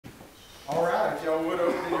if y'all would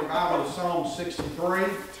open your Bible to Psalm 63.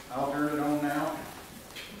 I'll turn it on now.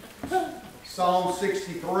 Psalm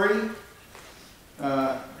 63.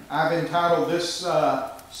 I've entitled this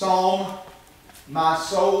psalm, My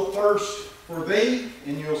Soul Thirsts for Thee,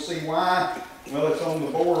 and you'll see why. Well, it's on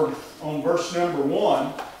the board on verse number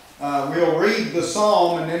 1. We'll read the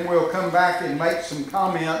psalm and then we'll come back and make some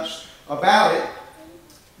comments about it.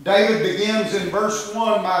 David begins in verse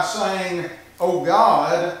 1 by saying, O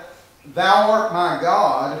God, Thou art my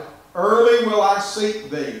God, early will I seek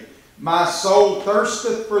Thee. My soul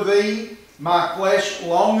thirsteth for Thee, my flesh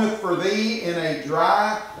longeth for Thee in a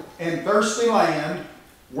dry and thirsty land,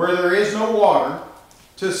 where there is no water,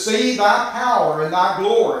 to see Thy power and Thy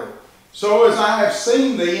glory, so as I have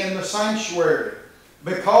seen Thee in the sanctuary.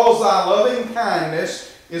 Because Thy loving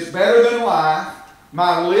kindness is better than life,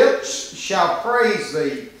 my lips shall praise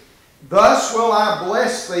Thee. Thus will I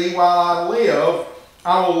bless Thee while I live.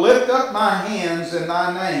 I will lift up my hands in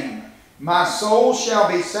Thy name. My soul shall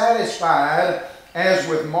be satisfied as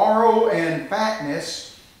with marrow and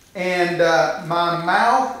fatness, and my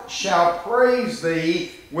mouth shall praise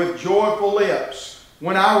Thee with joyful lips.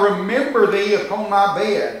 When I remember Thee upon my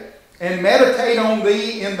bed, and meditate on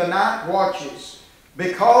Thee in the night watches,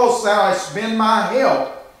 because Thou hast been my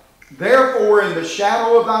help, therefore in the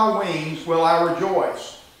shadow of Thy wings will I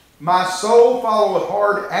rejoice. My soul followeth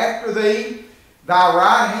hard after Thee. Thy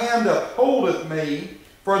right hand upholdeth me.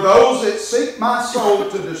 For those that seek my soul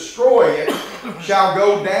to destroy it shall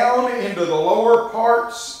go down into the lower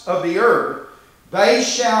parts of the earth. They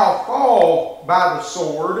shall fall by the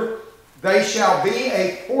sword. They shall be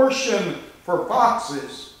a portion for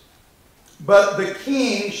foxes. But the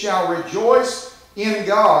king shall rejoice in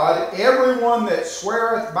God. Everyone that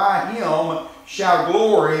sweareth by Him shall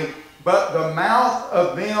glory. But the mouth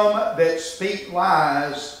of them that speak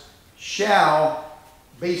lies shall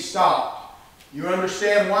be stopped. You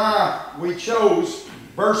understand why we chose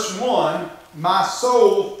verse 1, My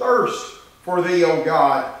soul thirsts for Thee, O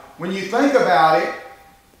God. When you think about it,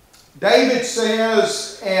 David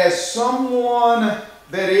says, as someone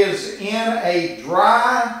that is in a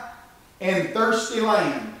dry and thirsty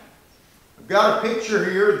land. I've got a picture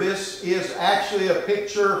here. This is actually a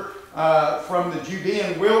picture from the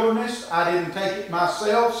Judean wilderness. I didn't take it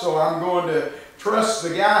myself, so I'm going to trust the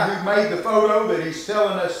guy who made the photo that he's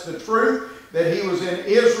telling us the truth, that he was in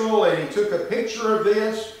Israel and he took a picture of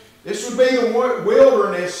this. This would be the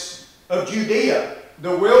wilderness of Judea,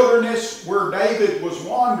 the wilderness where David was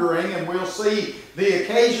wandering, and we'll see the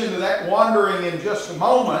occasion of that wandering in just a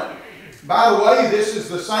moment. By the way, this is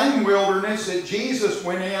the same wilderness that Jesus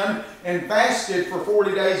went in and fasted for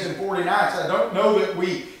 40 days and 40 nights. I don't know that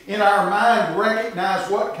we, in our mind, recognize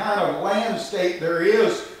what kind of landscape there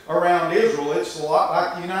is around Israel. It's a lot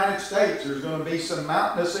like the United States. There's going to be some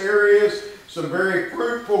mountainous areas, some very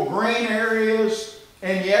fruitful green areas,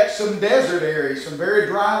 and yet some desert areas, some very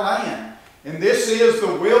dry land. And this is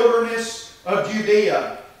the wilderness of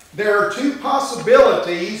Judea. There are two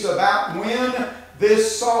possibilities about when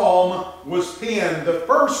this psalm was penned. The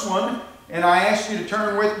first one, and I ask you to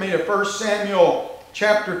turn with me to 1 Samuel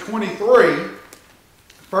chapter 23.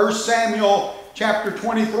 1 Samuel chapter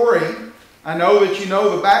 23. I know that you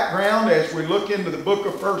know the background. As we look into the book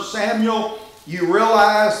of 1 Samuel, you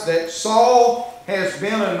realize that Saul has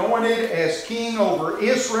been anointed as king over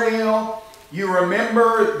Israel. You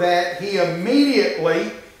remember that he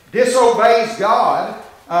immediately disobeys God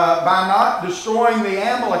by not destroying the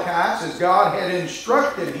Amalekites as God had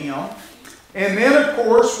instructed him. And then, of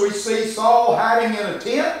course, we see Saul hiding in a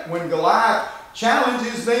tent when Goliath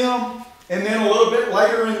challenges them. And then a little bit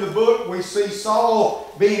later in the book, we see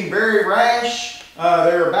Saul being very rash.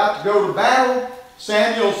 They're about to go to battle.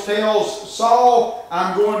 Samuel tells Saul,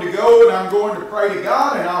 I'm going to go and I'm going to pray to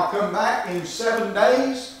God and I'll come back in 7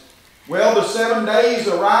 days. Well, the 7 days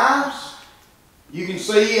arrives. You can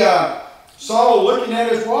see Saul looking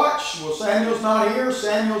at his watch. Well, Samuel's not here.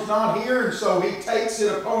 Samuel's not here. And so he takes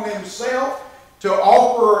it upon himself to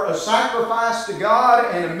offer a sacrifice to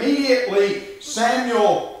God. And immediately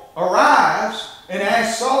Samuel arrives and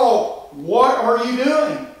asks Saul, what are you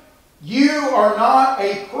doing? You are not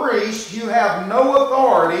a priest. You have no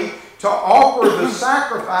authority to offer the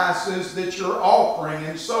sacrifices that you're offering.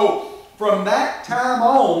 And so from that time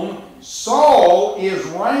on, Saul is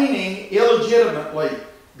reigning illegitimately.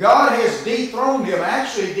 God has dethroned him,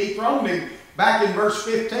 actually dethroned him back in verse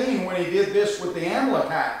 15 when he did this with the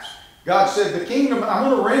Amalekites. God said, the kingdom, I'm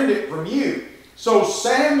going to rend it from you. So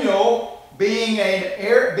Samuel, being an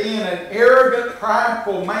arrogant,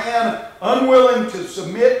 prideful man, unwilling to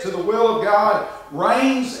submit to the will of God,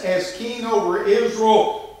 reigns as king over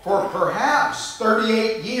Israel for perhaps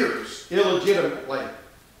 38 years. illegitimately.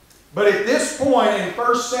 But at this point in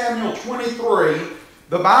 1 Samuel 23,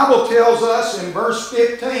 the Bible tells us in verse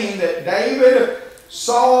 15 that David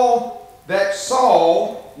saw that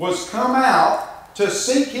Saul was come out to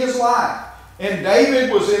seek his life. And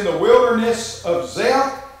David was in the wilderness of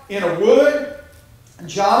Zeph in a wood.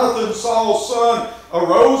 Jonathan, Saul's son,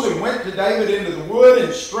 arose and went to David into the wood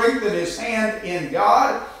and strengthened his hand in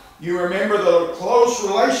God. You remember the close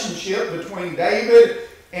relationship between David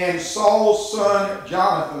and Saul's son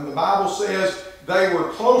Jonathan. The Bible says they were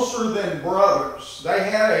closer than brothers. They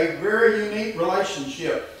had a very unique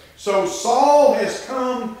relationship. So Saul has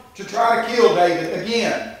come to try to kill David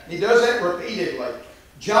again. He does that repeatedly.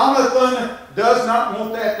 Jonathan does not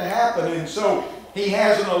want that to happen, and so he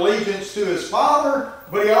has an allegiance to his father,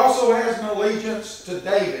 but he also has an allegiance to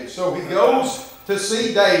David. So he goes to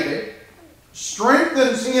see David,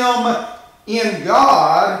 strengthens him in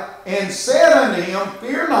God, and said unto him,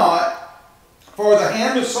 Fear not, for the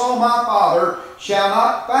hand of Saul my father shall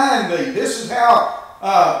not find thee. This is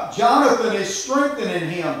how Jonathan is strengthening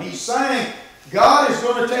him. He's saying, God is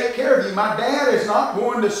going to take care of you. My dad is not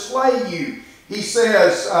going to slay you. He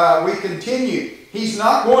says, we continue, he's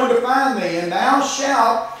not going to find thee, and thou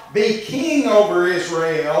shalt be king over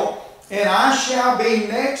Israel, and I shall be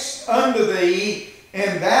next unto thee,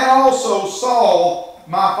 and that also Saul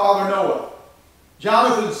my father knoweth.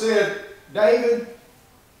 Jonathan said, David,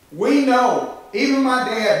 we know, even my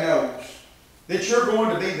dad knows, that you're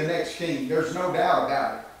going to be the next king. There's no doubt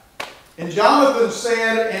about it. And Jonathan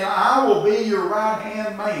said, and I will be your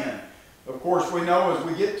right-hand man. Of course, we know as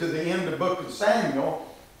we get to the end of the book of Samuel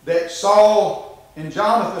that Saul and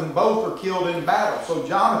Jonathan both are killed in battle. So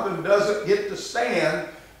Jonathan doesn't get to stand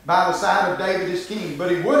by the side of David as king.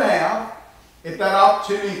 But he would have if that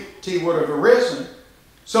opportunity would have arisen.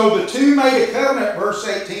 So the two made a covenant, verse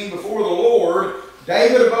 18, before the Lord.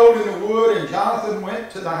 David abode in the wood, and Jonathan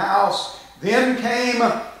went to the house. Then came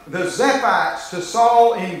the Zephites to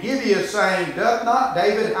Saul in Gibeah, saying, Doth not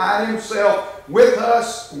David hide himself with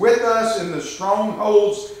us in the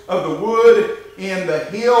strongholds of the wood, in the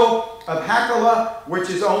hill of Hachilah, which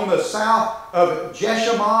is on the south of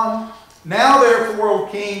Jeshimon? Now therefore, O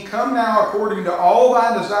king, come now according to all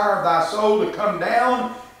thy desire of thy soul to come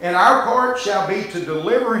down, and our part shall be to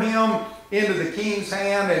deliver him into the king's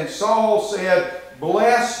hand. And Saul said,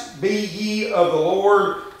 Blessed be ye of the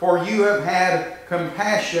Lord, for you have had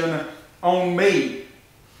compassion on me.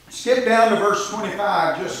 Skip down to verse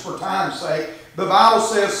 25 just for time's sake. The Bible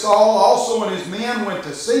says, Saul also and his men went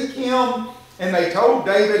to seek him, and they told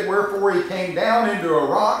David, wherefore he came down into a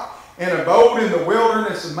rock and abode in the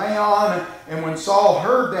wilderness of Maon. And when Saul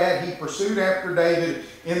heard that, he pursued after David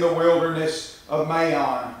in the wilderness of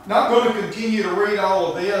Maon. Not going to continue to read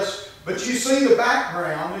all of this, but you see the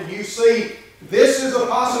background, and you see this is a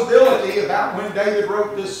possibility about when David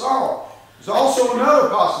wrote this psalm. There's also another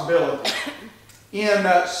possibility in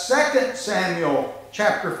 2 Samuel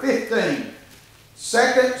chapter 15.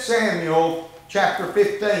 2 Samuel chapter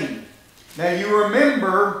 15. Now you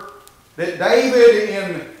remember that David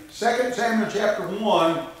in 2 Samuel chapter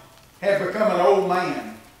 1 had become an old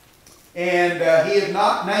man. And he had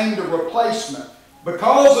not named a replacement.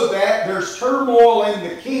 Because of that, there's turmoil in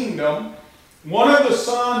the kingdom. One of the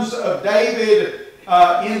sons of David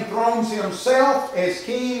enthrones himself as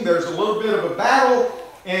king. There's a little bit of a battle,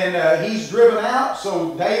 and he's driven out.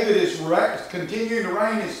 So David is continuing to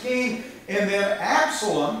reign as king. And then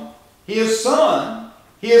Absalom, his son,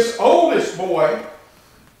 his oldest boy,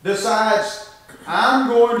 decides, I'm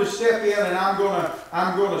going to step in and I'm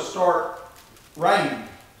going to start reigning.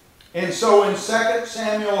 And so in 2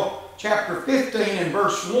 Samuel chapter 15 and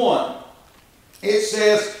verse 1, it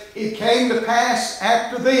says, It came to pass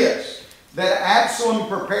after this, that Absalom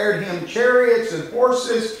prepared him chariots and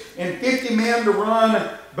horses and 50 men to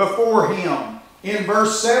run before him. In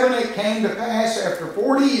verse 7, it came to pass after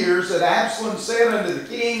 40 years that Absalom said unto the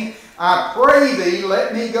king, I pray thee,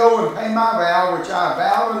 let me go and pay my vow, which I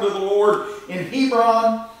vowed unto the Lord in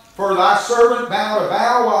Hebron. For thy servant vowed a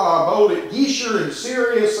vow while I abode at Geshur in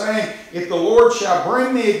Syria, saying, If the Lord shall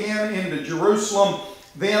bring me again into Jerusalem,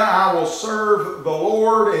 then I will serve the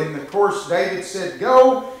Lord. And of course David said,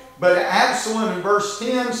 Go. But Absalom in verse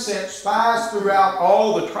 10 sent spies throughout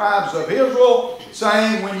all the tribes of Israel,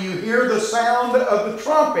 saying, When you hear the sound of the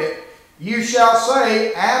trumpet, you shall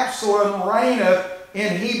say, Absalom reigneth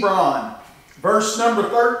in Hebron. Verse number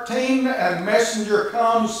 13, a messenger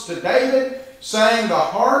comes to David, saying, The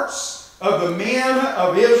hearts of the men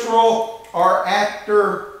of Israel are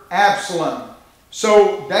after Absalom.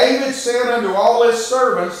 So David said unto all his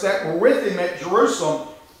servants that were with him at Jerusalem,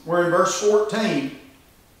 we're in verse 14,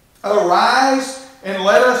 Arise, and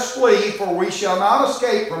let us flee, for we shall not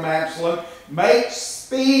escape from Absalom. Make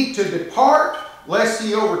speed to depart, lest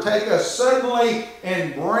he overtake us suddenly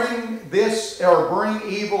and bring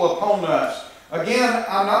evil upon us. Again,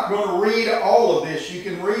 I'm not going to read all of this. You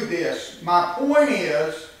can read this. My point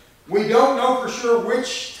is, we don't know for sure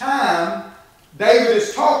which time David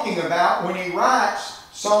is talking about when he writes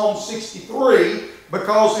Psalm 63,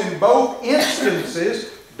 because in both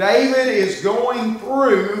instances, David is going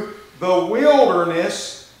through the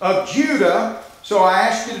wilderness of Judah. So I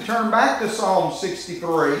ask you to turn back to Psalm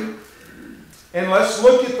 63, and let's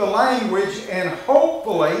look at the language, and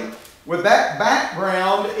hopefully, with that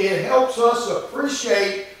background, it helps us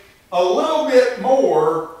appreciate a little bit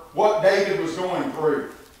more what David was going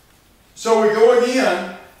through. So we go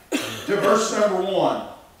again to verse number 1.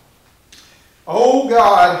 O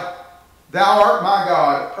God, thou art my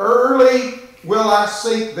God. Early will I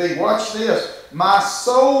seek thee. Watch this. My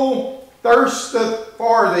soul thirsteth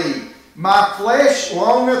for thee. My flesh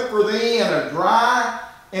longeth for thee in a dry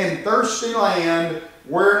and thirsty land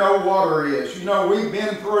where no water is. You know, we've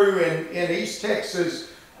been through in East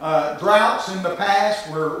Texas droughts in the past.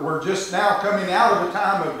 We're just now coming out of a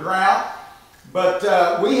time of drought.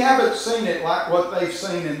 But we haven't seen it like what they've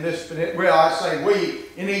seen in this. Well, I say we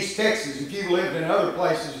in East Texas. If you've lived in other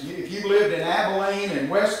places, if you've lived in Abilene and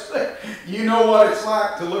West, you know what it's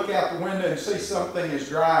like to look out the window and see something as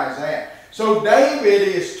dry as that. So David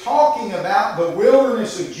is talking about the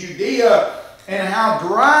wilderness of Judea and how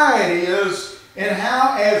dry it is, and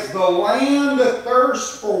how as the land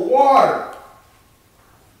thirsts for water,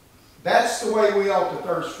 that's the way we ought to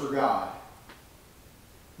thirst for God.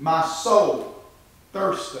 My soul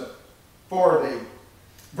thirsteth for thee.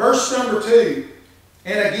 Verse number 2.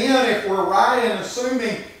 And again, if we're right in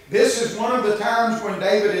assuming this is one of the times when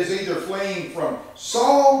David is either fleeing from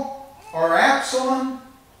Saul or Absalom,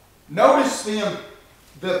 notice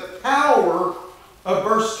the power of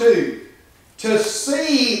verse 2. To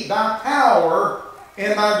see thy power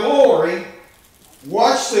and thy glory,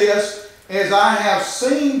 watch this, as I have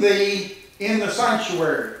seen thee in the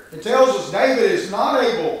sanctuary. It tells us David is not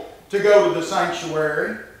able to go to the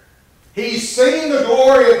sanctuary. He's seen the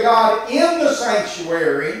glory of God in the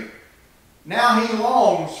sanctuary. Now he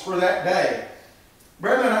longs for that day.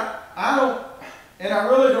 Brethren, I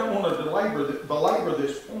really don't want to belabor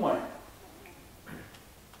this point.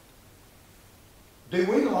 Do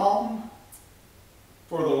we long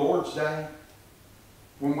for the Lord's day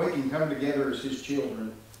when we can come together as His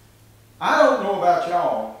children? I don't know about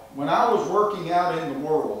y'all. When I was working out in the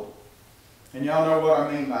world, and y'all know what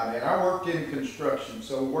I mean by that. I worked in construction,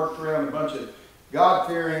 so worked around a bunch of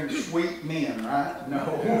God-fearing, sweet men, right? No.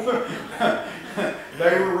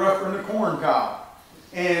 They were rougher than a corn cob.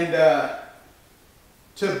 And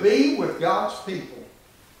to be with God's people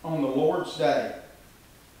on the Lord's day,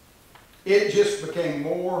 it just became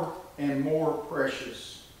more and more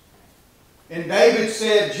precious. And David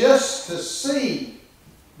said, just to see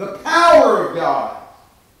the power of God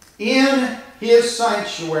in His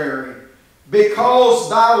sanctuary, because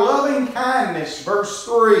thy loving kindness, verse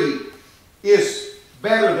 3, is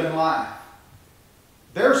better than life.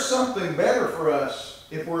 There's something better for us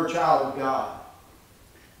if we're a child of God.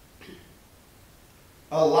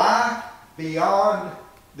 A life beyond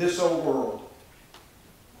this old world.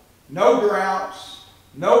 No droughts,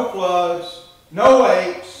 no floods, no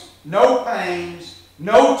aches, no pains,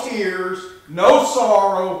 no tears, no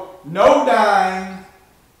sorrow, no dying.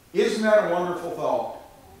 Isn't that a wonderful thought?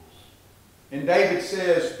 And David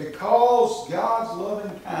says, because God's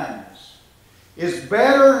loving kindness is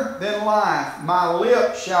better than life, my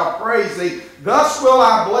lips shall praise thee. Thus will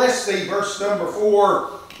I bless thee, verse number 4,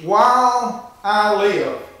 while I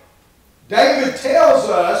live. David tells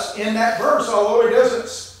us in that verse, although he doesn't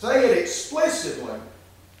say it explicitly,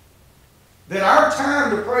 that our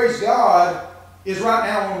time to praise God is right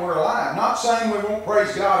now when we're alive. Not saying we won't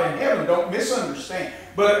praise God in heaven, don't misunderstand.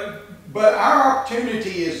 But our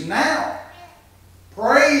opportunity is now.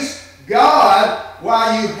 Praise God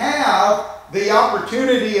while you have the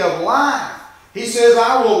opportunity of life. He says,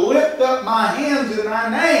 I will lift up my hands in thy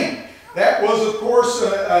name. That was, of course,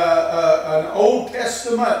 an Old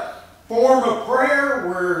Testament form of prayer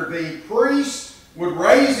where the priest would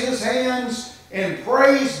raise his hands and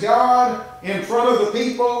praise God in front of the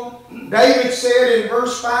people. David said in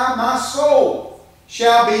verse 5, my soul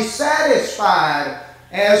shall be satisfied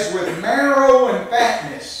as with marrow and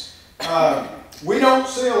fatness. We don't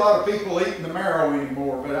see a lot of people eating the marrow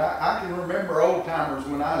anymore, but I can remember old timers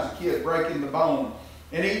when I was a kid breaking the bone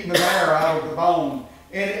and eating the marrow out of the bone.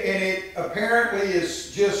 And it apparently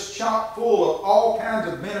is just chock full of all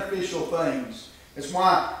kinds of beneficial things. It's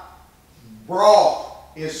why broth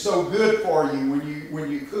is so good for you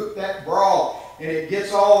when you cook that broth and it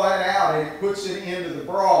gets all that out and it puts it into the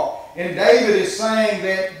broth. And David is saying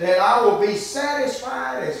that I will be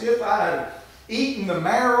satisfied as if I had eaten the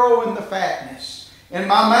marrow and the fatness. And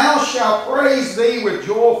my mouth shall praise thee with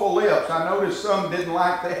joyful lips. I noticed some didn't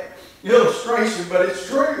like that illustration, but it's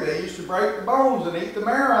true. They used to break the bones and eat the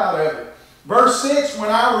marrow out of it. Verse 6, when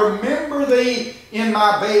I remember thee in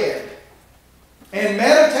my bed and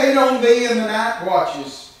meditate on thee in the night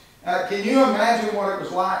watches. Can you imagine what it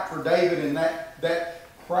was like for David and that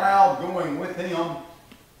crowd going with him,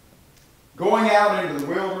 going out into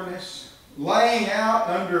the wilderness, laying out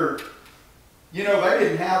under, they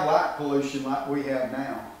didn't have light pollution like we have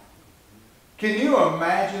now. Can you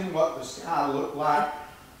imagine what the sky looked like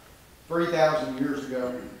 3,000 years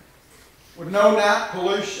ago? With no night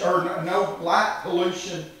pollution, or no light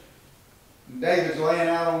pollution. And David's laying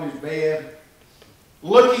out on his bed,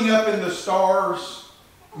 looking up in the stars,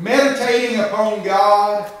 meditating upon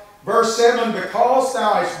God. Verse 7, because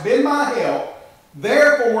thou hast been my help,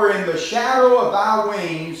 therefore in the shadow of thy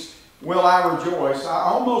wings will I rejoice. I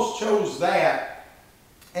almost chose that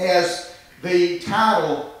as the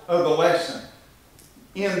title of the lesson.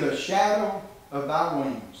 In the shadow of thy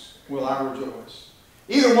wings will I rejoice.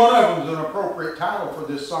 Either one of them is an appropriate title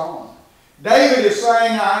for this song. David is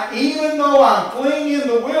saying, even though I'm fleeing in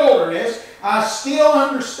the wilderness, I still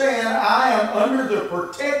understand I am under the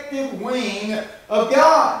protective wing of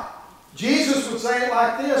God. Jesus would say it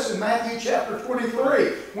like this in Matthew chapter 23,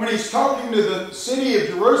 when he's talking to the city of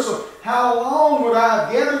Jerusalem. How long would I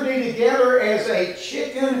have gathered thee together as a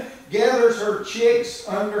chicken gathers her chicks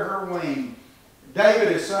under her wing?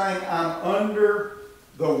 David is saying, I'm under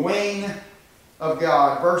the wing of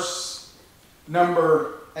God. Verse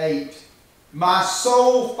number 8. My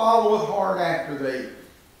soul followeth hard after thee.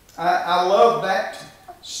 I love that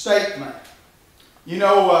statement.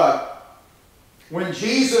 When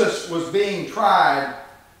Jesus was being tried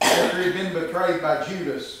after he had been betrayed by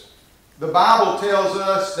Judas, the Bible tells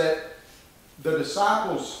us that the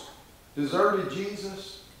disciples deserted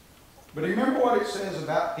Jesus. But remember what it says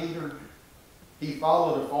about Peter? He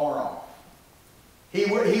followed afar off.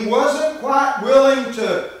 He wasn't quite willing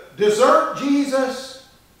to desert Jesus,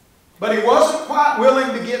 but he wasn't quite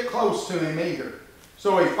willing to get close to him either.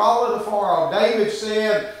 So he followed afar off. David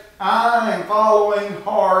said, I am following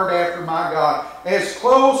hard after my God, as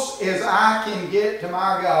close as I can get to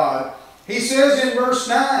my God. He says in verse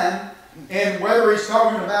 9, and whether he's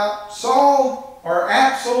talking about Saul or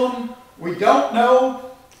Absalom, we don't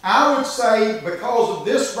know. I would say because of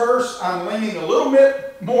this verse, I'm leaning a little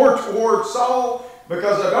bit more toward Saul,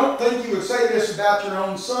 because I don't think you would say this about your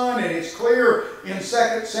own son. And it's clear in 2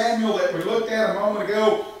 Samuel that we looked at a moment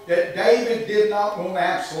ago that David did not want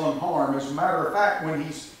Absalom harm. As a matter of fact, when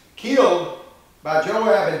he's killed by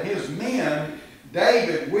Joab and his men,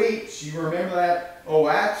 David weeps. You remember that? Oh,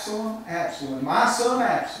 Absalom, Absalom, my son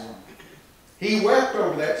Absalom. He wept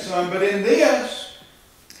over that son. But in this,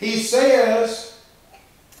 he says,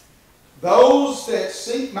 those that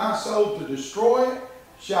seek my soul to destroy it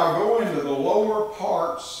shall go into the lower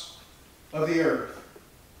parts of the earth.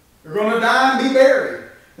 They're going to die and be buried.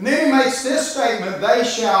 And then he makes this statement, they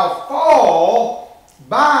shall fall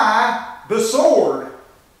by the sword.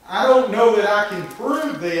 I don't know that I can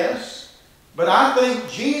prove this, but I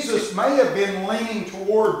think Jesus may have been leaning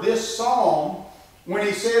toward this psalm when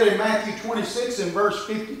he said in Matthew 26 and verse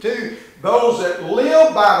 52, those that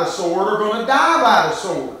live by the sword are going to die by the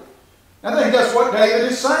sword. I think that's what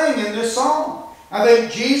David is saying in this psalm. I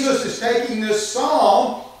think Jesus is taking this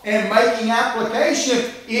psalm and making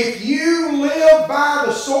application. If you live by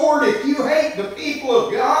the sword, if you hate the people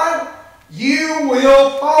of God, you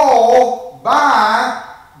will fall by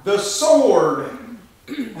the sword.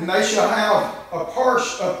 And they shall have a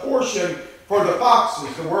portion for the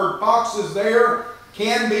foxes. The word foxes there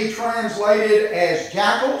can be translated as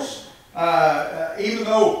jackals. Even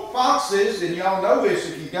though foxes, and y'all know this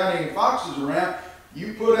if you've got any foxes around,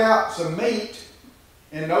 you put out some meat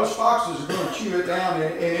and those foxes are going to chew it down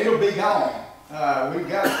and it'll be gone. We've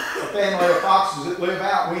got a family of foxes that live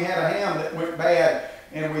out. We had a ham that went bad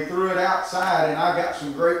and we threw it outside, and I got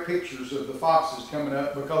some great pictures of the foxes coming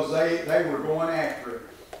up because they were going after it.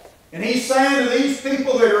 And he's saying to these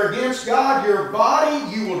people that are against God, your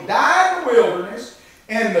body, you will die in the wilderness,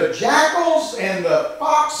 and the jackals and the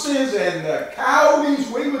foxes and the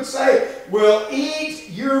coyotes, we would say, will eat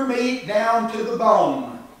your meat down to the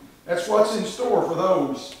bone. That's what's in store for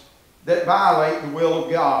those that violate the will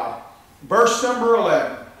of God. Verse number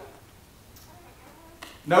 11.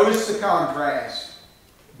 Notice the contrast.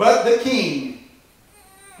 But the king,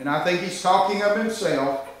 and I think he's talking of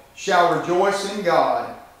himself, shall rejoice in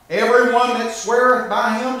God. Everyone that sweareth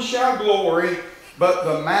by him shall glory, but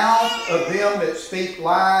the mouth of them that speak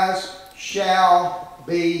lies shall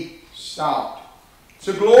be stopped. It's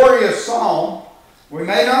a glorious psalm. We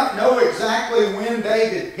may not know exactly when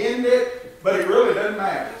David penned it, but it really doesn't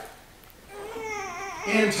matter.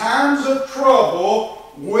 In times of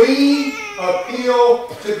trouble, we appeal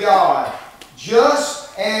to God.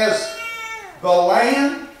 Just as the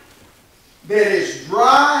land that is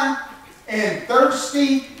dry and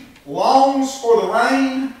thirsty longs for the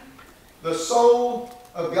rain, the soul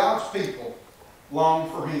of God's people long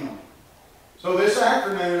for Him. So this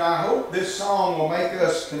afternoon, I hope this song will make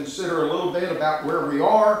us consider a little bit about where we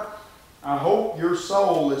are. I hope your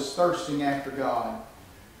soul is thirsting after God.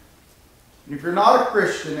 And if you're not a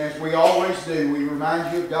Christian, as we always do, we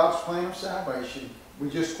remind you of God's plan of salvation. We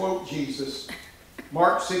just quote Jesus.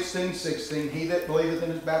 Mark 16:16, he that believeth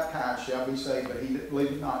and is baptized shall be saved, but he that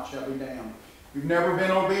believeth not shall be damned. If you've never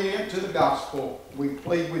been obedient to the gospel, we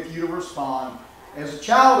plead with you to respond. As a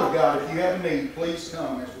child of God, if you have a need, please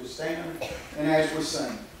come as we stand and as we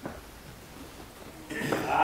sing.